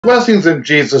Blessings in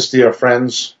Jesus, dear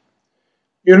friends.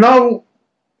 You know,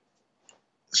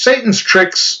 Satan's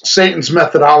tricks, Satan's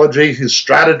methodology, his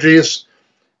strategies,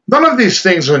 none of these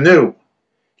things are new.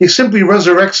 He simply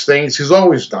resurrects things he's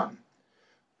always done.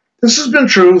 This has been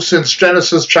true since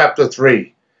Genesis chapter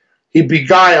 3. He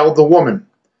beguiled the woman,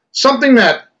 something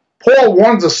that Paul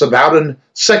warns us about in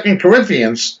 2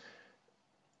 Corinthians,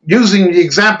 using the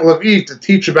example of Eve to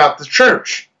teach about the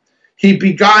church. He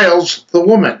beguiles the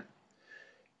woman.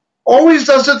 Always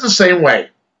does it the same way.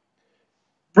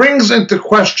 Brings into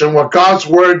question what God's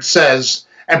word says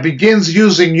and begins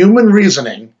using human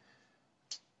reasoning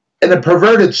in a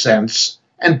perverted sense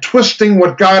and twisting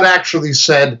what God actually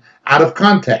said out of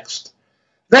context.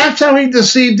 That's how he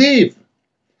deceived Eve.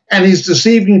 And he's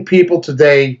deceiving people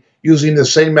today using the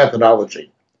same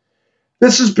methodology.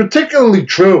 This is particularly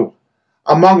true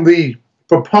among the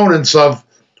proponents of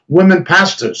women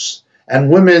pastors and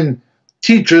women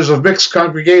teachers of mixed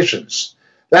congregations.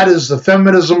 That is the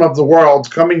feminism of the world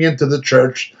coming into the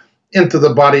church, into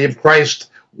the body of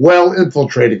Christ, well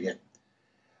infiltrating it.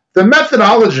 The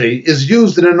methodology is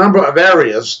used in a number of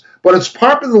areas, but it's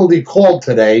popularly called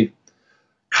today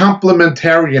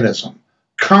complementarianism.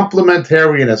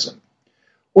 Complementarianism.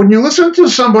 When you listen to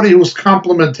somebody who's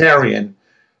complementarian,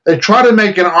 they try to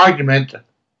make an argument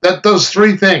that does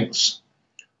three things.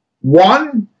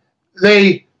 One,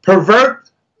 they pervert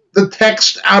the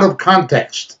text out of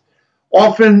context,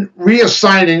 often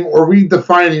reassigning or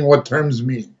redefining what terms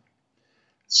mean.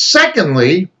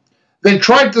 Secondly, they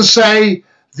tried to say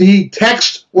the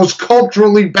text was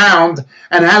culturally bound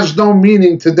and has no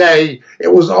meaning today. It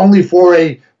was only for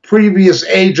a previous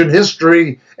age in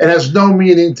history. It has no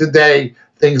meaning today.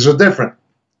 Things are different.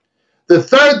 The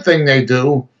third thing they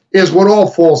do is what all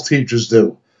false teachers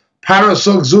do.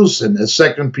 Parasogzousin, as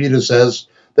 2 Peter says,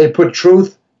 they put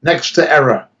truth next to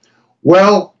error.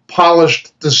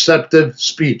 Well-polished, deceptive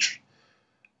speech.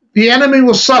 The enemy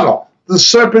was subtle. The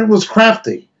serpent was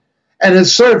crafty. And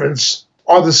his servants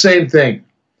are the same thing.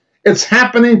 It's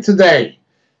happening today.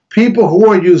 People who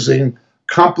are using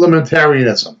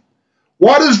complementarianism.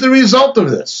 What is the result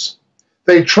of this?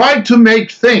 They try to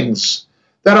make things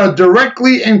that are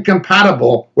directly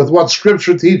incompatible with what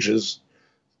Scripture teaches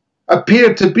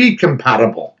appear to be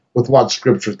compatible with what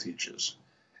Scripture teaches.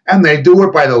 And they do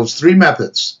it by those three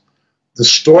methods.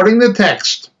 Distorting the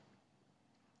text,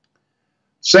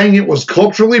 saying it was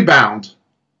culturally bound,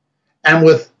 and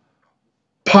with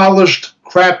polished,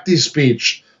 crafty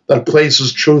speech that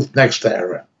places truth next to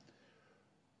error.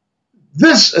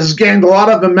 This has gained a lot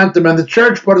of momentum in the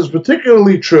church, but is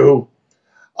particularly true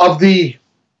of the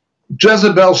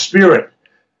Jezebel spirit.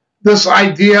 This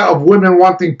idea of women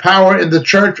wanting power in the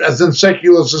church as in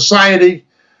secular society,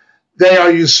 they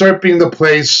are usurping the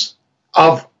place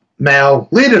of male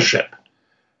leadership.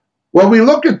 Well, we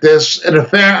look at this in a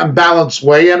fair and balanced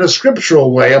way and a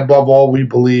scriptural way, above all, we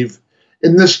believe,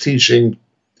 in this teaching,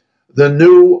 The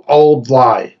New Old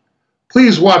Lie.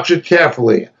 Please watch it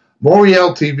carefully.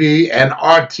 Moriel TV and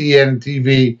RTN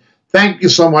TV. Thank you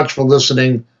so much for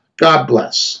listening. God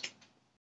bless.